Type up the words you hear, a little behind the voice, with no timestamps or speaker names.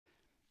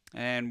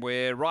And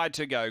we're right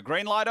to go.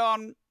 Green light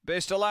on.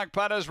 Best of luck,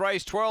 putters.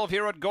 Race 12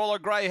 here at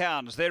Gawler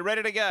Greyhounds. They're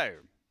ready to go.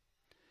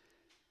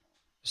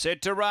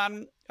 Set to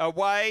run.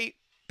 Away.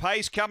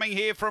 Pace coming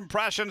here from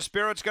Prussian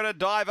Spirit's going to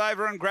dive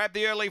over and grab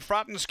the early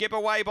front and skip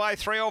away by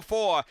 3 or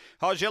 4.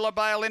 Hogilla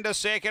Bale into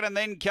second, and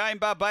then came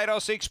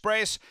Barbados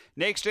Express.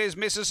 Next is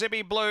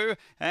Mississippi Blue,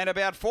 and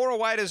about 4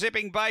 away to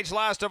Zipping Bates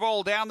last of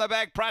all. Down the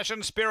back,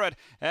 Prussian Spirit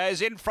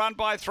is in front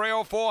by 3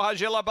 or 4.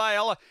 Hogilla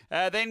Bale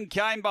then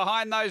came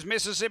behind those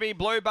Mississippi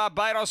Blue.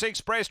 Barbados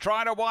Express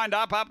trying to wind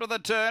up to the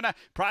turn.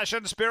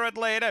 Prussian Spirit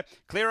led,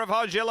 clear of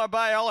Hogilla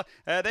Bale,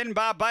 then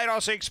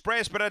Barbados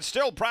Express, but it's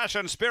still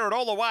Prussian Spirit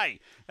all the way.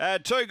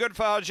 Too good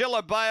for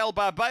Hogilla Bale,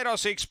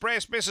 Barbados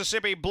Express,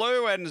 Mississippi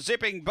Blue, and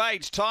Zipping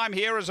Bates. Time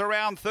here is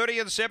around 30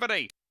 and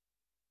 70.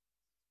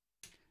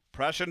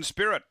 Prussian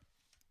Spirit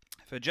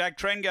for Jack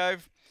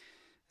Trengove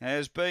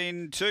has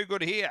been too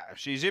good here.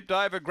 She zipped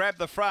over, grabbed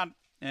the front,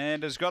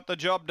 and has got the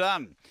job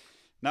done.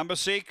 Number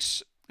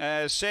 6,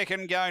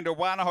 second going to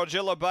 1,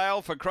 Hogilla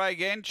Bale for Craig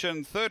Ench,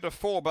 and third to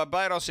 4,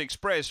 Barbados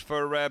Express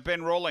for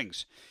Ben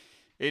Rawlings.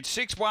 It's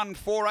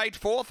 6-1-4-8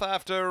 fourth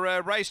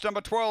after race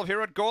number 12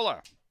 here at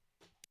Gawler.